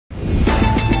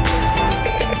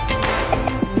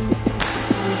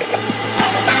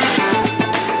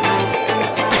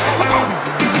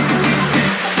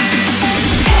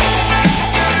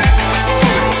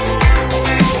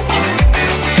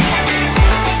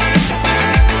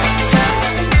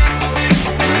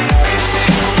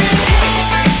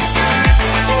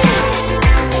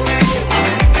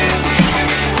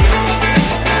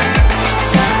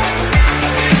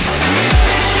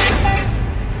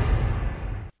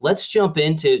let's jump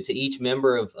into each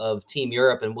member of Team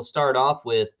Europe, and we'll start off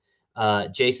with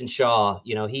Jayson Shaw.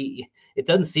 It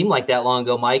doesn't seem like that long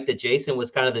ago, Mike, that Jayson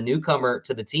was kind of the newcomer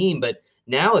to the team, but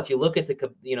now if you look at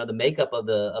the makeup of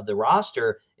the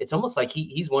roster, it's almost like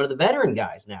he's one of the veteran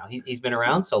guys now. He's been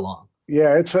around so long.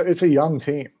 Yeah, it's a young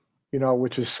team,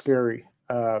 which is scary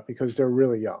because they're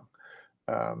really young.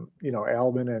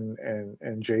 Albin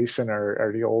and Jayson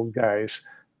are the old guys.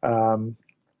 And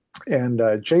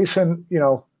Jayson,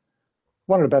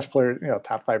 one of the best players,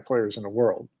 top 5 players in the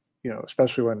world,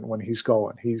 especially when he's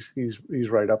going, he's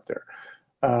right up there.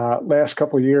 Last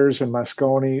couple of years in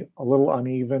Mosconi, a little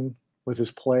uneven with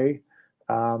his play.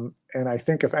 And I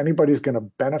think if anybody's going to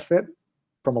benefit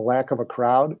from a lack of a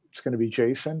crowd, it's going to be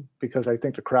Jayson, because I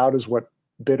think the crowd is what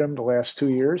bit him the last 2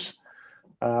 years.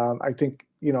 I think,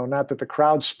 not that the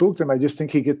crowd spooked him. I just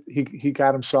think he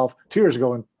got himself 2 years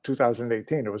ago in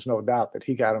 2018. There was no doubt that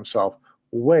he got himself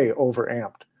way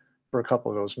overamped for a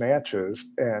couple of those matches.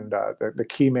 And the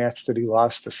key match that he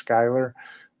lost to Skyler,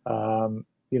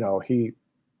 he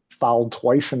fouled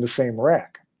twice in the same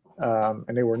rack,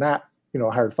 and they were not,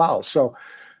 hard fouls. So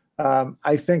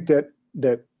I think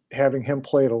that having him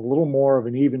play at a little more of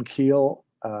an even keel,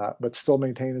 but still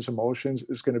maintain his emotions,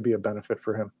 is going to be a benefit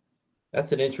for him.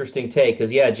 That's an interesting take,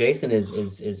 because Jayson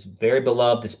is very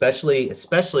beloved,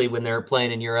 especially when they're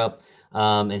playing in Europe,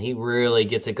 and he really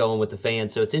gets it going with the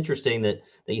fans. So it's interesting that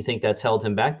you think that's held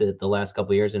him back the last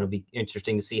couple of years, and it'll be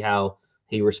interesting to see how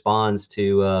he responds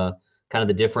to kind of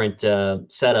the different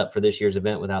setup for this year's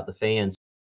event without the fans.